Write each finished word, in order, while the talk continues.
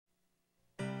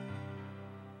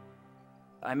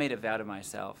I made a vow to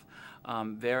myself,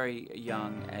 very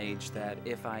young age, that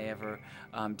if I ever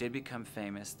did become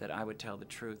famous, that I would tell the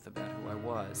truth about who I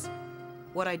was.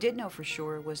 What I did know for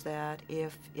sure was that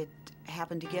if it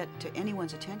happened to get to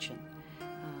anyone's attention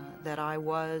that I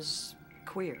was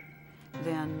queer,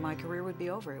 then my career would be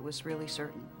over. It was really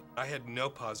certain. I had no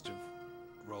positive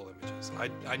role images.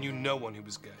 I knew no one who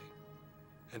was gay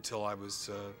until I was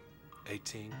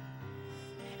 18.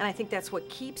 And I think that's what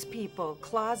keeps people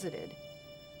closeted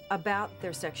about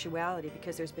their sexuality,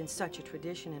 because there's been such a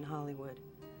tradition in Hollywood.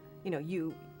 You know,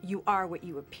 you are what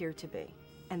you appear to be,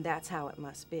 and that's how it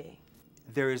must be.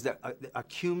 There is a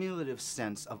cumulative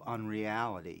sense of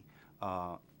unreality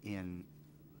in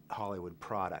Hollywood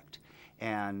product,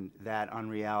 and that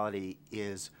unreality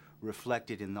is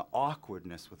reflected in the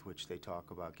awkwardness with which they talk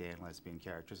about gay and lesbian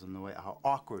characters, and the way how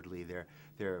awkwardly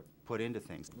they're put into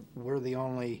things. We're the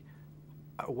only,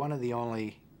 one of the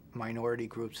only minority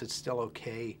groups it's still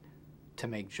okay to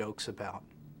make jokes about,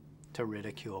 to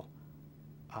ridicule.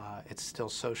 It's still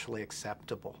socially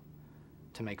acceptable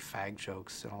to make fag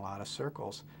jokes in a lot of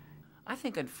circles. I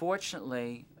think,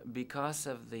 unfortunately, because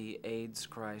of the AIDS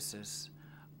crisis,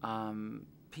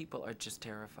 people are just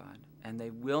terrified, and they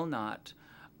will not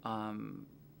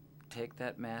take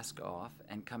that mask off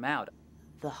and come out.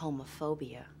 The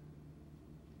homophobia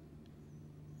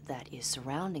that is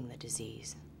surrounding the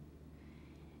disease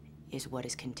is what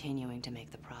is continuing to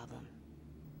make the problem.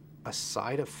 A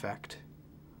side effect,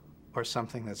 or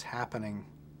something that's happening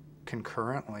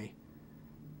concurrently,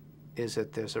 is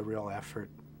that there's a real effort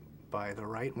by the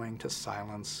right wing to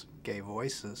silence gay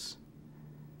voices.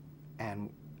 And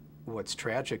what's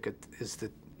tragic is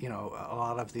that, you know, a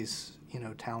lot of these, you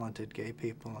know, talented gay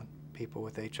people and people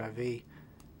with HIV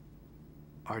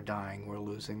are dying. We're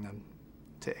losing them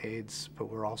to AIDS, but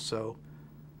we're also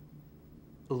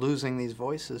losing these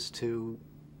voices to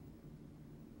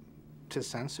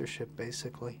censorship,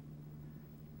 basically.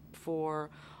 For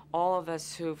all of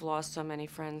us who've lost so many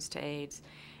friends to AIDS,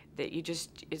 that you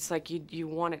just, it's like you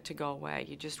want it to go away.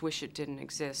 You just wish it didn't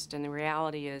exist. And the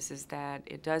reality is that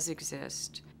it does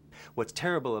exist. What's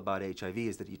terrible about HIV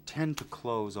is that you tend to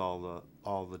close all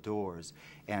the doors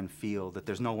and feel that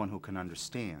there's no one who can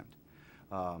understand.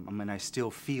 I mean, I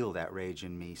still feel that rage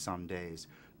in me some days.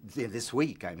 This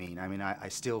week, I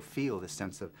still feel the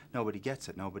sense of nobody gets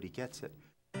it, nobody gets it.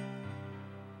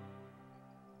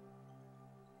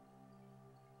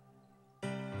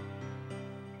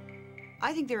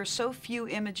 I think there are so few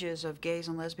images of gays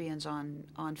and lesbians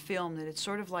on film that it's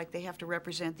sort of like they have to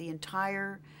represent the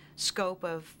entire scope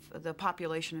of the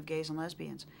population of gays and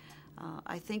lesbians.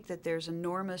 I think that there's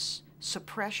enormous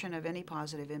suppression of any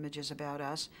positive images about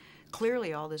us.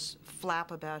 Clearly all this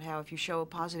flap about how if you show a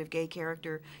positive gay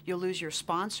character, you'll lose your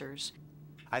sponsors.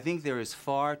 I think there is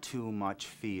far too much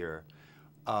fear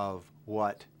of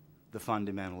what the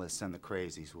fundamentalists and the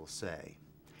crazies will say.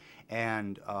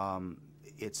 And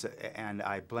and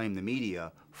I blame the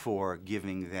media for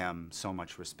giving them so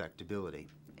much respectability.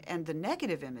 And the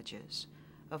negative images,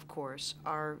 of course,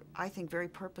 are, I think, very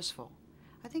purposeful.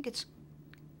 I think it's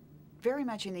very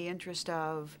much in the interest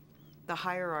of the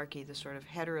hierarchy, the sort of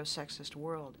heterosexist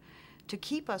world, to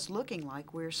keep us looking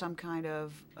like we're some kind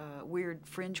of weird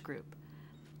fringe group.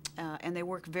 And they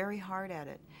work very hard at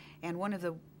it. And one of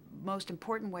the most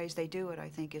important ways they do it, I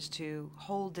think, is to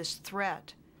hold this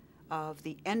threat of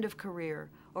the end of career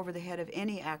over the head of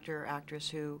any actor or actress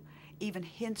who even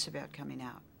hints about coming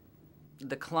out.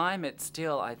 The climate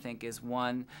still, I think, is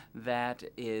one that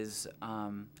is,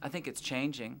 I think it's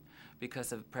changing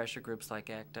because of pressure groups like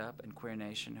ACT UP and Queer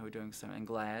Nation who are doing some, and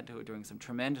GLAAD, who are doing some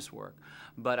tremendous work.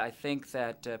 But I think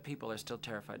that people are still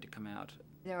terrified to come out.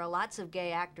 There are lots of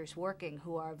gay actors working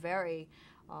who are very,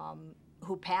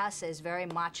 who pass as very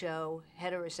macho,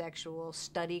 heterosexual,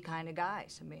 study kind of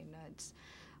guys. I mean, it's,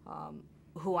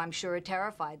 who I'm sure are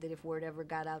terrified that if word ever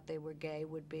got out they were gay,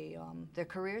 would be, their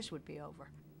careers would be over.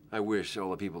 I wish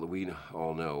all the people that we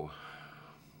all know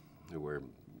who are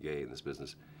gay in this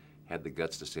business had the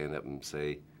guts to stand up and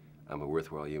say, I'm a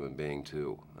worthwhile human being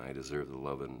too. I deserve the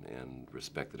love and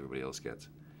respect that everybody else gets.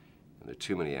 And there are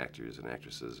too many actors and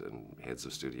actresses and heads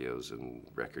of studios and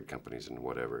record companies and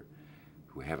whatever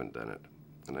who haven't done it.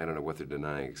 And I don't know what they're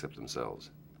denying except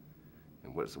themselves.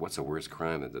 And what's a worse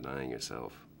crime than denying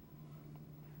yourself?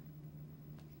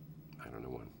 I don't know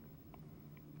one.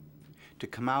 To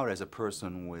come out as a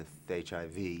person with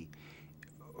HIV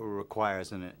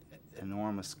requires an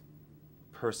enormous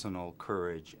personal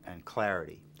courage and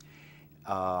clarity.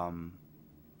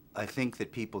 I think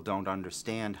that people don't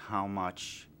understand how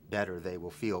much better they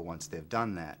will feel once they've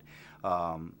done that.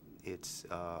 That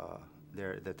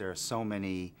there are so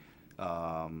many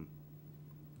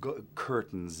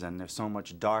curtains, and there's so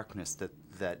much darkness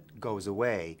that goes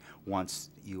away once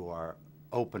you are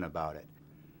open about it.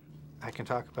 I can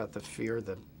talk about the fear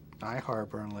that I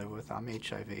harbor and live with. I'm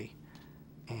HIV,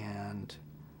 and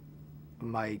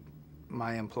my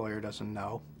employer doesn't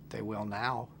know. They will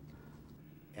now.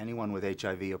 Anyone with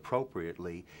HIV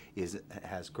appropriately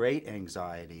has great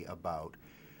anxiety about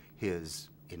his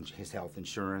health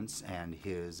insurance and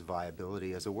his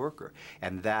viability as a worker,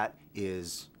 and that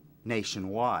is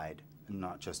nationwide,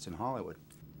 not just in Hollywood.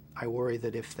 I worry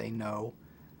that if they know,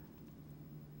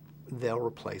 they'll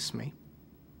replace me.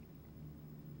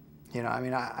 You know, I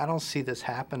mean, I don't see this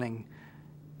happening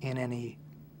in any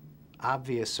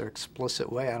obvious or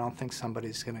explicit way. I don't think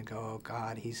somebody's going to go, oh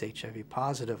God, he's HIV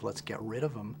positive, let's get rid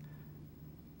of him.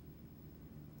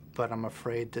 But I'm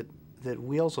afraid that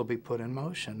wheels will be put in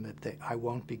motion, that I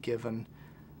won't be given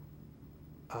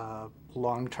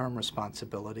long-term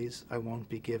responsibilities. I won't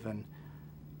be given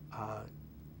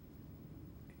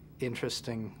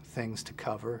interesting things to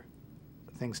cover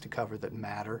that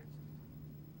matter,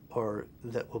 or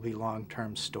that will be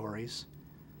long-term stories.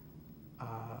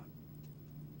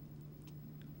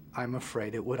 I'm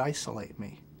afraid it would isolate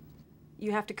me.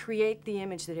 You have to create the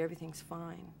image that everything's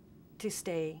fine to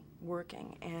stay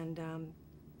working, and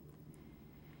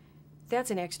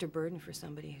that's an extra burden for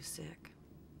somebody who's sick.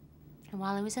 And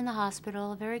while he was in the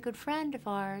hospital, a very good friend of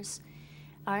ours,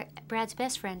 Brad's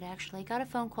best friend actually, got a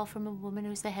phone call from a woman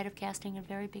who's the head of casting in a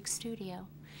very big studio.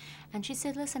 And she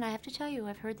said, listen, I have to tell you,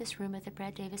 I've heard this rumor that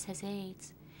Brad Davis has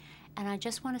AIDS. And I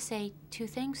just want to say 2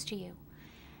 things to you.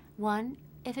 One,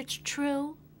 if it's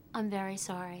true, I'm very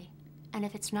sorry. And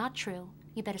if it's not true,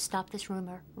 you better stop this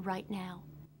rumor right now.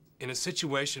 In a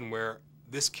situation where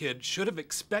this kid should have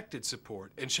expected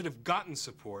support and should have gotten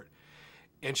support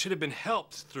and should have been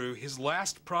helped through his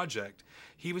last project,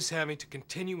 he was having to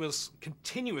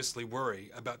continuously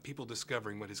worry about people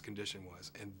discovering what his condition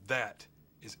was, and that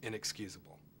is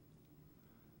inexcusable.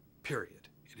 Period.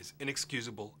 It is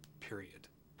inexcusable, period.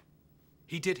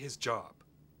 He did his job.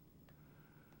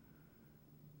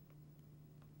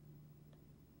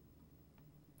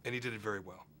 And he did it very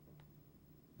well.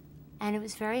 And it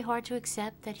was very hard to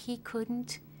accept that he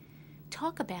couldn't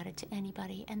talk about it to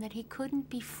anybody, and that he couldn't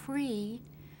be free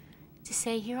to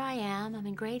say, here I am, I'm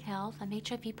in great health, I'm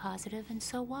HIV positive, and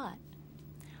so what?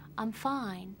 I'm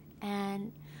fine,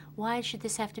 and why should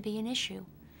this have to be an issue?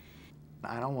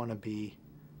 I don't want to be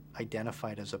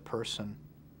identified as a person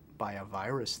by a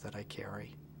virus that I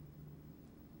carry.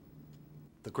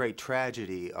 The great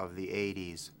tragedy of the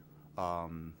 80s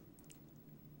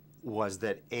was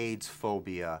that AIDS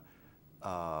phobia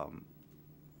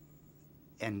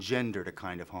engendered a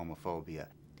kind of homophobia.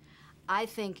 I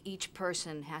think each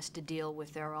person has to deal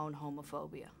with their own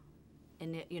homophobia.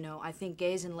 And, you know, I think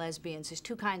gays and lesbians, there's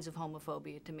 2 kinds of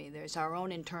homophobia to me. There's our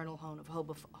own internal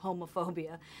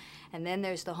homophobia, and then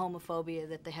there's the homophobia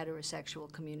that the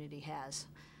heterosexual community has.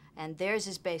 And theirs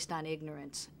is based on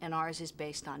ignorance, and ours is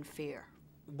based on fear.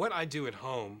 What I do at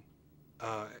home,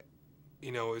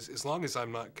 you know, as long as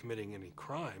I'm not committing any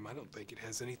crime, I don't think it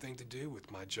has anything to do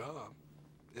with my job.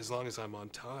 As long as I'm on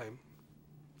time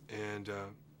and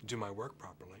do my work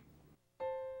properly.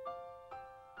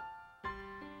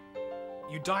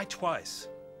 You die twice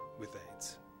with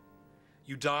AIDS.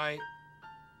 You die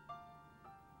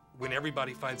when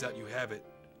everybody finds out you have it.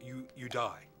 You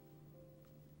die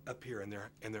up here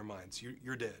in their minds.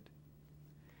 You're dead.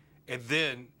 And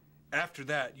then after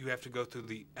that, you have to go through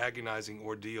the agonizing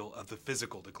ordeal of the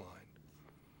physical decline.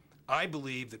 I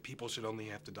believe that people should only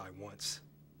have to die once.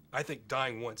 I think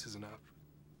dying once is enough.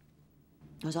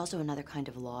 There's also another kind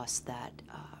of loss that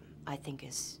I think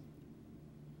is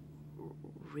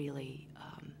really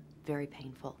very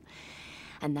painful,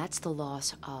 and that's the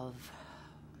loss of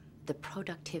the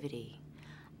productivity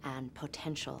and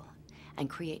potential and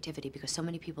creativity, because so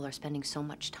many people are spending so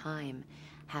much time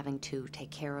having to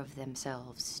take care of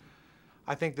themselves.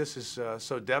 I think this is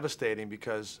so devastating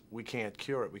because we can't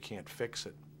cure it, we can't fix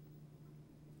it.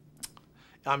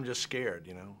 I'm just scared,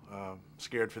 you know,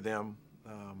 scared for them,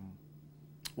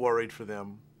 worried for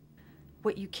them.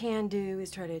 What you can do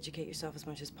is try to educate yourself as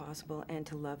much as possible and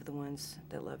to love the ones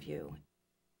that love you.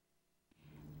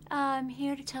 I'm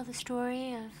here to tell the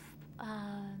story of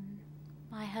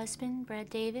my husband, Brad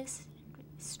Davis,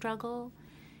 struggle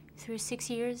through 6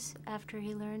 years after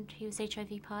he learned he was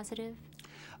HIV positive.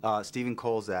 Stephen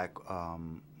Kolzak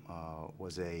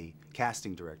was a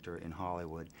casting director in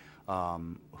Hollywood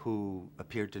who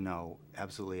appeared to know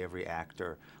absolutely every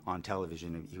actor on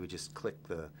television. He would just click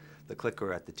the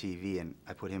clicker at the TV, and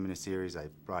I put him in a series. I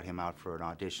brought him out for an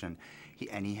audition. He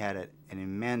had an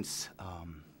immense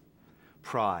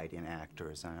pride in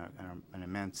actors and an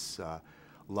immense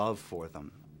love for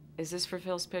them. Is this for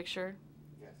Phil's picture?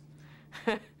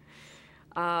 Yes.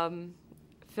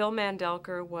 Phil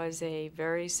Mandelker was a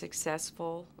very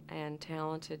successful and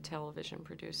talented television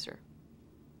producer.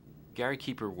 Gary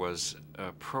Keeper was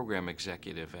a program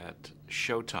executive at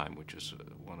Showtime, which is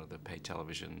one of the pay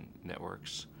television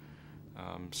networks,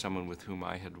 someone with whom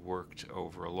I had worked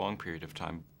over a long period of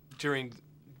time. During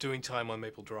doing time on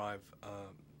Maple Drive,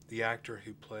 the actor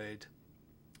who played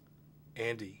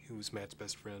Andy, who was Matt's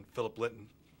best friend, Philip Litton,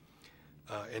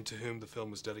 and to whom the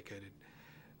film was dedicated,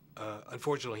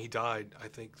 unfortunately he died, I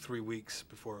think, 3 weeks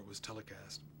before it was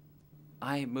telecast.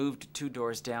 I moved 2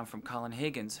 doors down from Colin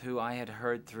Higgins, who I had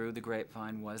heard through the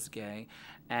grapevine was gay,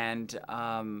 and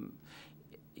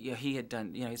he had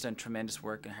done, he's done tremendous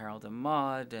work in Harold and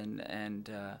Maude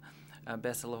and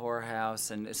Best of the Horror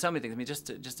House and so many things. I mean,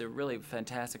 just a really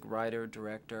fantastic writer,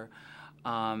 director,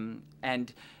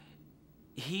 and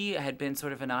he had been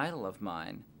sort of an idol of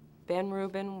mine. Ben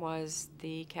Rubin was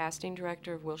the casting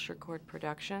director of Wilshire Court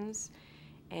Productions.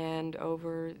 And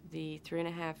over the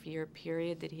 3.5-year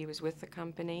period that he was with the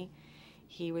company,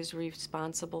 he was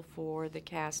responsible for the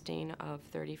casting of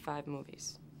 35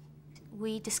 movies.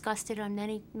 We discussed it on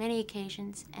many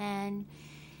occasions, and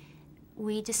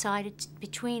we decided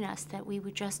between us that we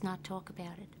would just not talk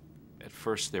about it. At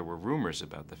first there were rumors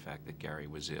about the fact that Gary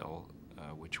was ill,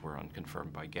 which were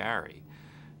unconfirmed by Gary.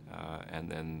 And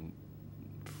then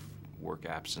work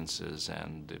absences,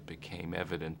 and it became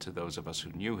evident to those of us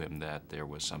who knew him that there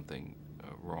was something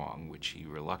wrong, which he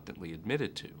reluctantly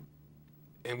admitted to.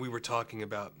 And we were talking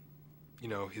about,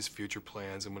 his future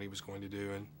plans and what he was going to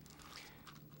do, and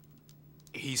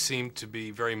he seemed to be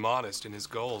very modest in his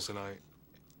goals, and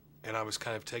I was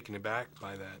kind of taken aback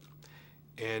by that.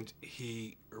 And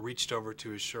he reached over to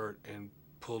his shirt and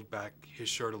pulled back his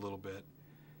shirt a little bit,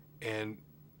 and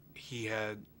he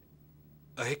had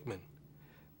a Hickman.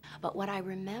 But what I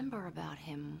remember about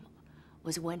him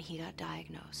was when he got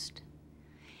diagnosed.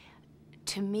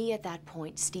 To me, at that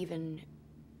point, Stephen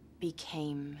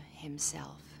became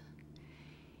himself.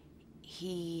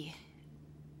 He,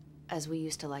 as we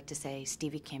used to like to say,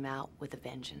 Stevie came out with a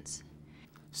vengeance.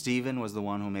 Stephen was the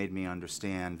one who made me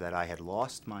understand that I had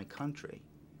lost my country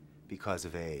because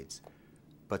of AIDS,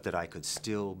 but that I could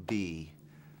still be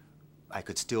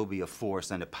a force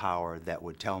and a power that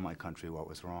would tell my country what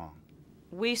was wrong.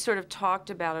 We sort of talked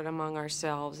about it among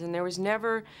ourselves, and there was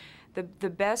never, the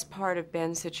best part of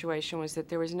Ben's situation was that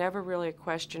there was never really a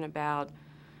question about,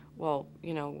 well,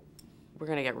 we're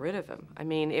going to get rid of him. I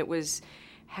mean, it was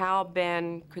how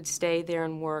Ben could stay there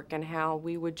and work, and how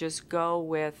we would just go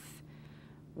with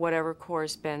whatever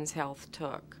course Ben's health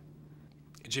took.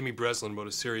 Jimmy Breslin wrote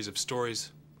a series of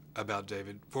stories about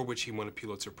David, for which he won a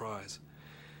Pulitzer Prize.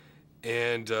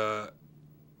 And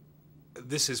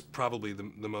this is probably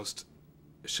the most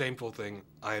shameful thing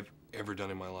I've ever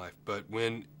done in my life. But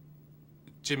when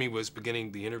Jimmy was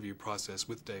beginning the interview process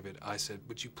with David, I said,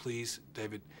 would you please,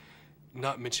 David,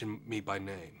 not mention me by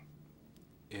name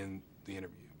in the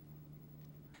interview?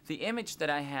 The image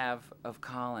that I have of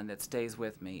Colin that stays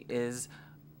with me is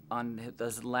on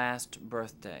his last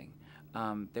birthday.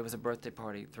 There was a birthday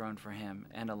party thrown for him,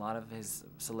 and a lot of his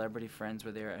celebrity friends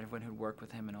were there, everyone who'd worked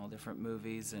with him in all different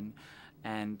movies, and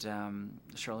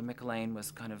Shirley MacLaine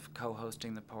was kind of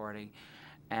co-hosting the party,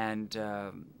 and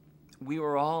we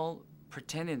were all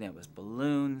pretending there was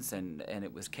balloons and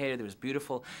it was catered. There was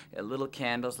beautiful little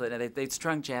candles. They'd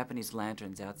strung Japanese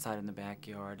lanterns outside in the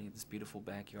backyard. He had this beautiful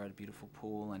backyard, a beautiful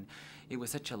pool, and it was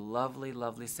such a lovely,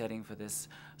 lovely setting for this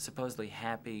supposedly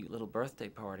happy little birthday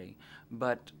party.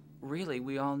 But really,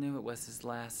 we all knew it was his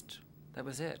last, that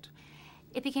was it.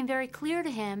 It became very clear to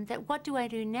him that what do I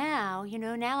do now?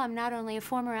 Now I'm not only a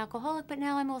former alcoholic, but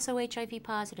now I'm also HIV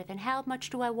positive. And how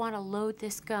much do I want to load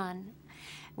this gun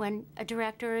when a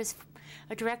director's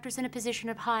in a position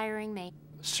of hiring me?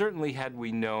 Certainly, had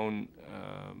we known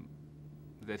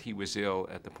that he was ill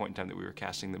at the point in time that we were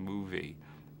casting the movie,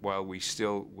 while we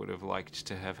still would have liked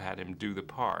to have had him do the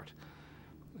part,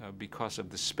 because of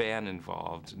the span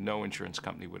involved, no insurance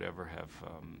company would ever have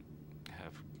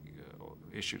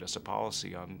issued us a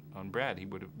policy on Brad.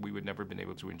 We would never have been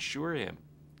able to insure him.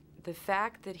 The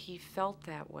fact that he felt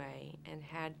that way and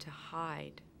had to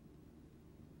hide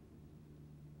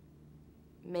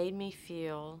made me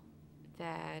feel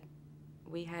that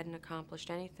we hadn't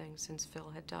accomplished anything since Phil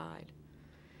had died.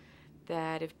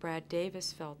 That if Brad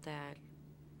Davis felt that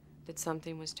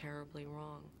something was terribly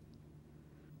wrong.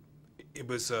 It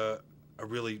was a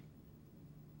really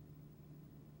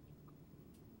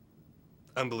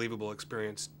unbelievable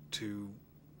experience to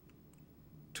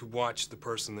to watch the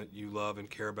person that you love and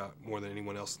care about more than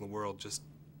anyone else in the world just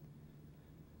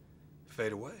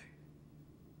fade away.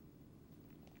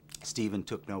 Stephen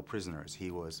took no prisoners. He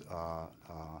was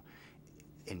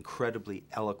incredibly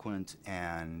eloquent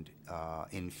and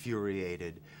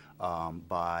infuriated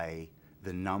by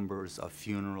the numbers of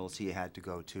funerals he had to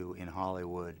go to in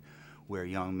Hollywood where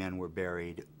young men were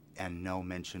buried and no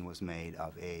mention was made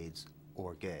of AIDS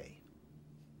or gay.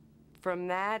 From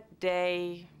that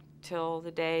day till the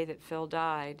day that Phil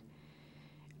died,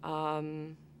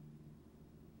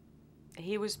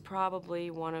 he was probably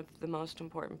one of the most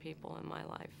important people in my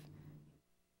life.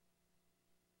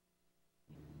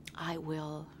 I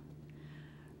will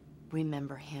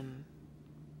remember him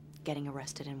getting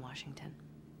arrested in Washington.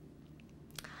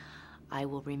 I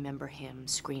will remember him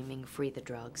screaming, "Free the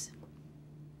drugs."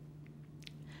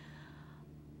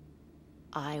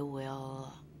 I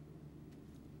will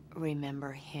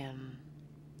remember him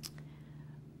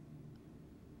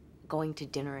going to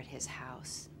dinner at his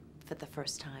house for the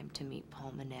first time to meet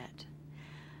Paul Monette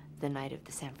the night of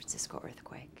the San Francisco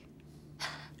earthquake.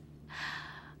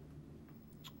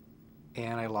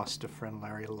 And I lost a friend,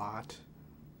 Larry Lott,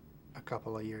 a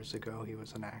couple of years ago. He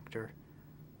was an actor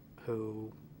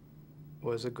who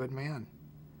was a good man.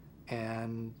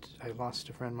 And I lost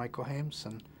a friend, Michael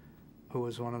Hameson, who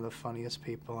was one of the funniest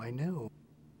people I knew.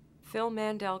 Phil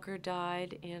Mandelker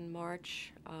died in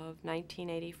March of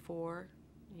 1984.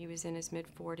 He was in his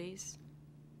mid-40s.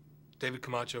 David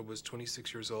Camacho was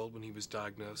 26 years old when he was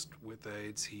diagnosed with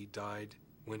AIDS. He died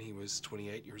when he was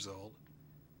 28 years old.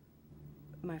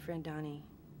 My friend Donnie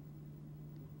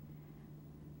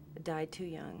died too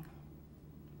young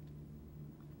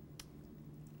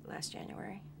last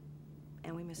January,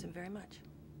 and we miss him very much.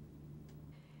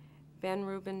 Ben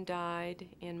Rubin died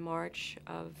in March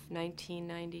of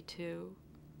 1992,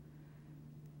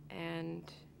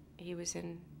 and he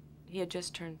had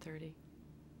just turned 30.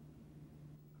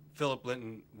 Philip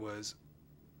Linton was,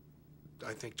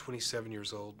 I think, 27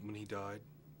 years old when he died.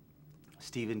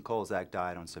 Stephen Kolzak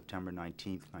died on September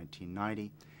 19th,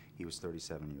 1990. He was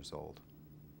 37 years old.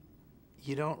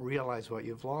 You don't realize what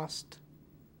you've lost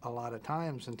a lot of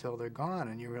times until they're gone,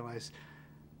 and you realize,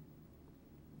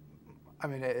 I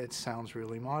mean, it sounds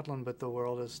really maudlin, but the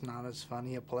world is not as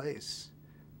funny a place.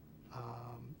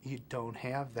 You don't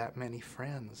have that many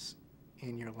friends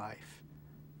in your life.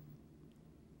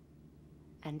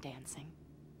 And dancing.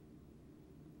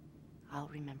 I'll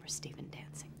remember Stephen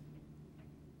dancing.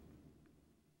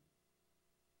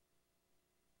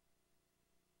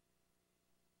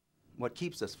 What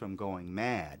keeps us from going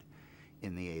mad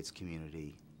in the AIDS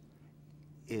community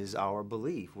is our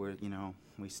belief.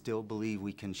 We still believe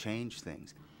we can change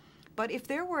things. But if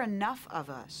there were enough of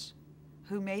us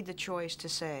who made the choice to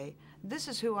say, this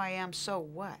is who I am, so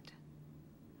what?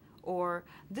 Or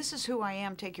this is who I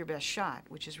am, take your best shot,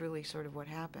 which is really sort of what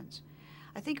happens,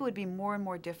 I think it would be more and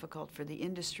more difficult for the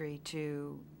industry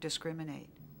to discriminate.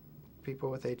 People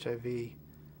with HIV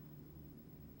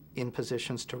in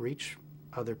positions to reach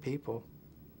other people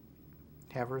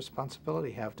have a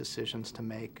responsibility, have decisions to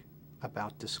make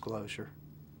about disclosure.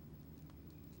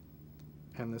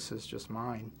 And this is just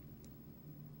mine.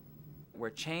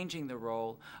 We're changing the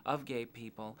role of gay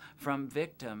people from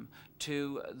victim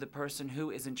to the person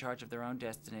who is in charge of their own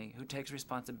destiny, who takes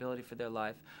responsibility for their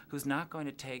life, who's not going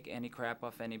to take any crap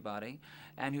off anybody,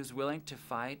 and who's willing to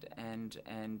fight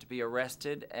and be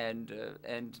arrested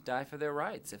and die for their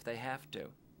rights if they have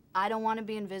to. I don't want to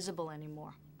be invisible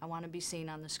anymore. I want to be seen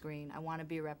on the screen. I want to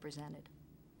be represented.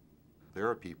 There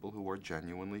are people who are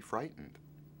genuinely frightened.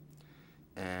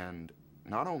 And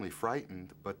not only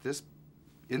frightened, but this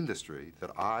industry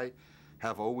that I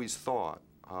have always thought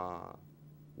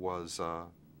was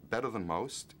better than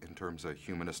most in terms of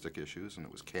humanistic issues, and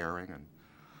it was caring and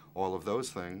all of those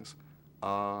things,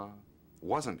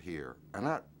 wasn't here. And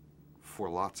that, for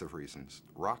lots of reasons,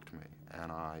 rocked me.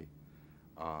 And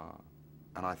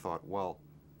I thought, well,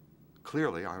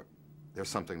 clearly there's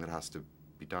something that has to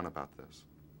be done about this.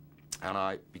 And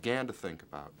I began to think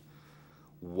about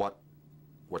what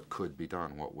could be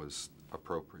done, what was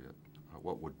appropriate,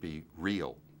 what would be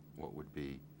real, what would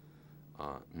be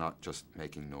not just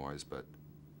making noise, but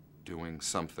doing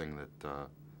something that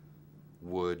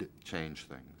would change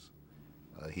things.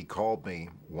 He called me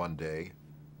one day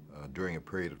during a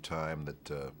period of time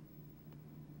that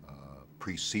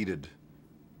preceded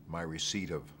my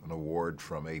receipt of an award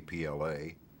from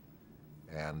APLA,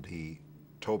 and he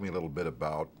told me a little bit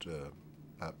about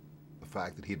the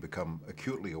fact that he'd become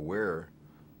acutely aware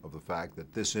of the fact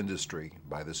that this industry,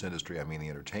 by this industry I mean the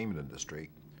entertainment industry,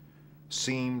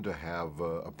 seemed to have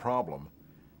a problem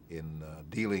in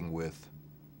dealing with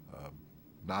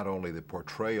not only the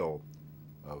portrayal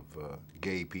of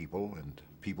gay people and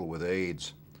people with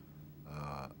AIDS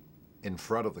in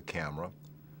front of the camera,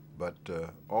 but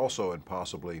also, and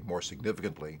possibly more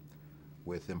significantly,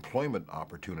 with employment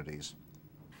opportunities.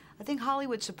 I think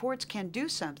Hollywood supports can do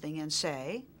something and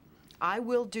say, I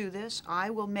will do this, I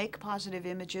will make positive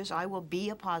images, I will be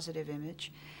a positive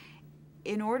image,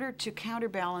 in order to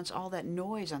counterbalance all that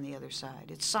noise on the other side.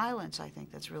 It's silence, I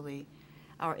think, that's really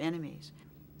our enemies.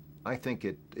 I think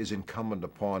it is incumbent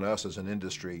upon us as an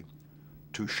industry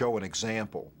to show an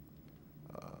example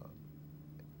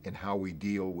in how we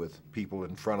deal with people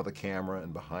in front of the camera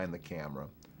and behind the camera.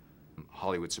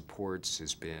 Hollywood Supports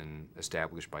has been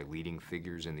established by leading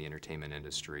figures in the entertainment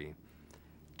industry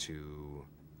to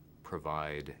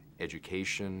provide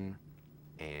education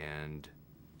and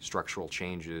structural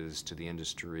changes to the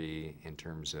industry in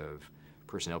terms of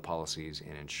personnel policies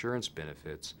and insurance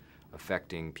benefits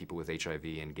affecting people with HIV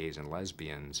and gays and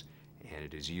lesbians, and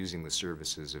it is using the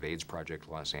services of AIDS Project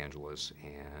Los Angeles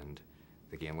and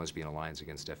the Gay and Lesbian Alliance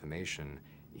Against Defamation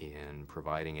in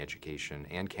providing education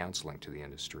and counseling to the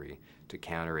industry to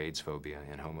counter AIDS phobia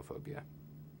and homophobia.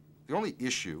 The only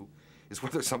issue is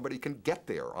whether somebody can get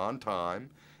there on time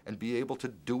and be able to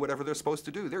do whatever they're supposed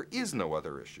to do. There is no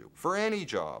other issue for any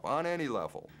job, on any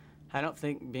level. I don't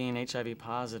think being HIV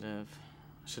positive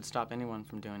should stop anyone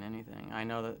from doing anything. I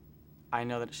know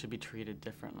that it should be treated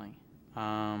differently.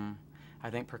 I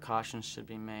think precautions should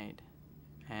be made,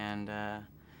 and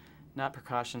not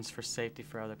precautions for safety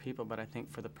for other people, but I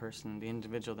think for the person, the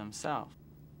individual themselves.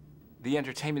 The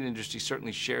entertainment industry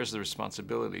certainly shares the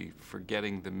responsibility for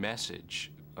getting the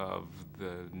message of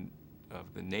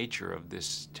the nature of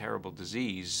this terrible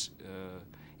disease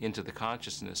into the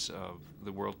consciousness of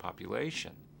the world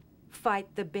population.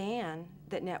 Fight the ban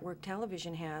that network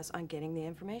television has on getting the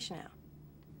information out.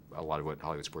 A lot of what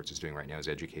Hollywood Sports is doing right now is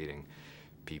educating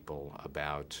people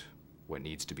about what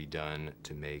needs to be done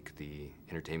to make the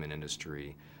entertainment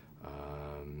industry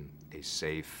a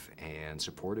safe and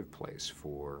supportive place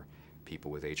for people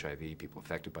with HIV, people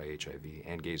affected by HIV,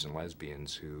 and gays and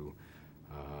lesbians who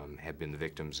have been the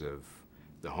victims of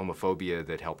the homophobia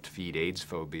that helped feed AIDS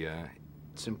phobia.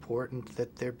 It's important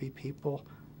that there be people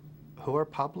who are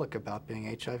public about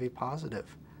being HIV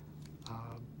positive.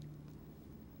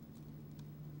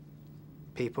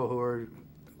 People who are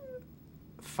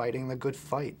fighting the good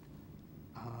fight.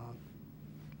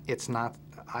 It's not,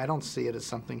 I don't see it as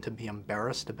something to be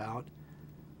embarrassed about.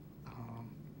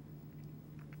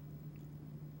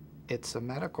 It's a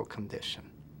medical condition.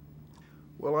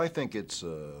 Well, I think it's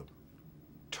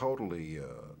totally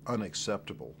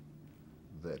unacceptable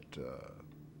that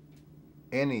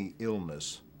any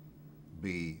illness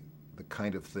be the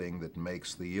kind of thing that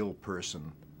makes the ill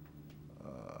person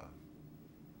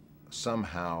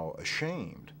somehow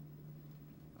ashamed.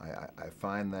 I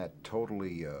find that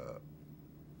totally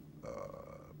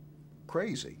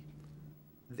crazy.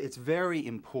 It's very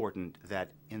important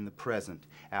that in the present,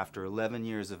 after 11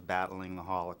 years of battling the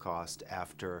Holocaust,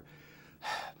 after,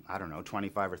 I don't know,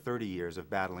 25 or 30 years of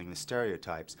battling the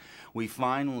stereotypes, we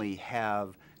finally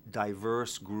have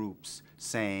diverse groups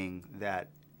saying that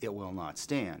it will not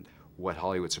stand. What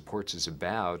Hollywood Supports is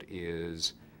about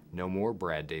is no more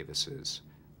Brad Davises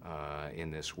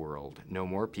in this world, no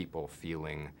more people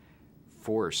feeling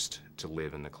forced to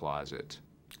live in the closet.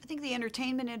 I think the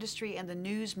entertainment industry and the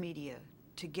news media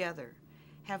together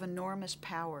have enormous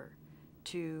power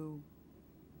to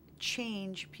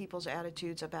change people's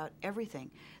attitudes about everything.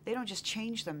 They don't just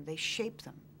change them, they shape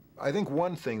them. I think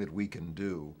one thing that we can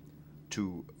do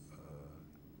to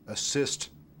assist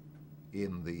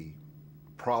in the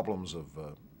problems of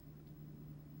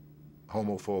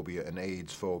homophobia and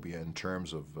AIDS phobia in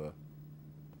terms of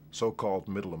so-called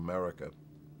middle America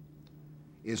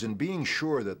is in being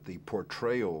sure that the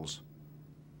portrayals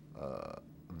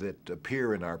that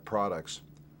appear in our products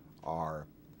are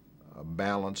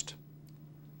balanced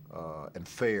and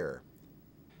fair.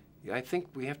 Yeah, I think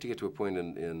we have to get to a point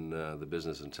in the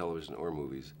business, in television or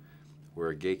movies, where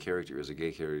a gay character is a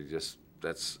gay character, just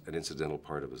that's an incidental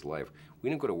part of his life. We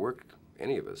don't go to work,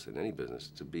 any of us, in any business,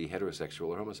 to be heterosexual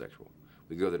or homosexual.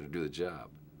 We go there to do the job.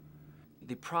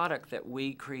 The product that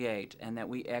we create and that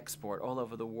we export all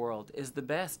over the world is the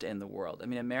best in the world. I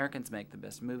mean, Americans make the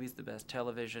best movies, the best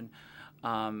television,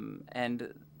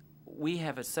 and we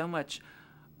have so much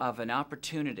of an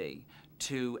opportunity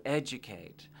to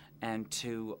educate and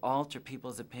to alter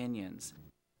people's opinions.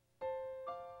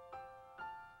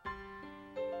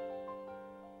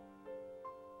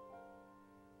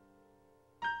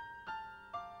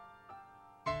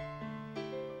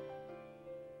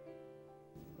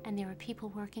 And there are people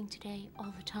working today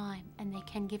all the time, and they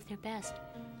can give their best.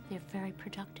 They're very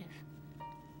productive.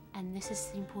 And this is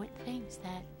the important things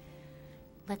that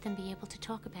let them be able to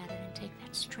talk about it and take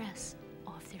that stress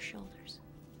off their shoulders.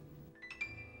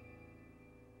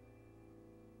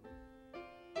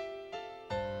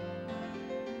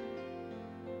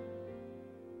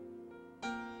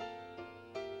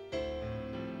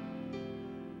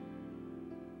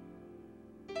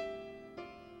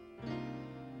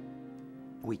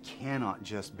 We cannot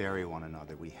just bury one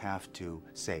another. We have to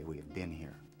say we have been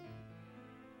here.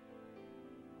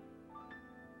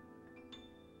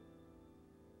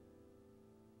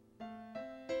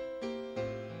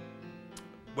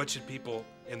 What should people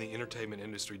in the entertainment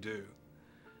industry do?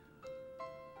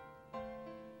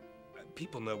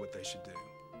 People know what they should do.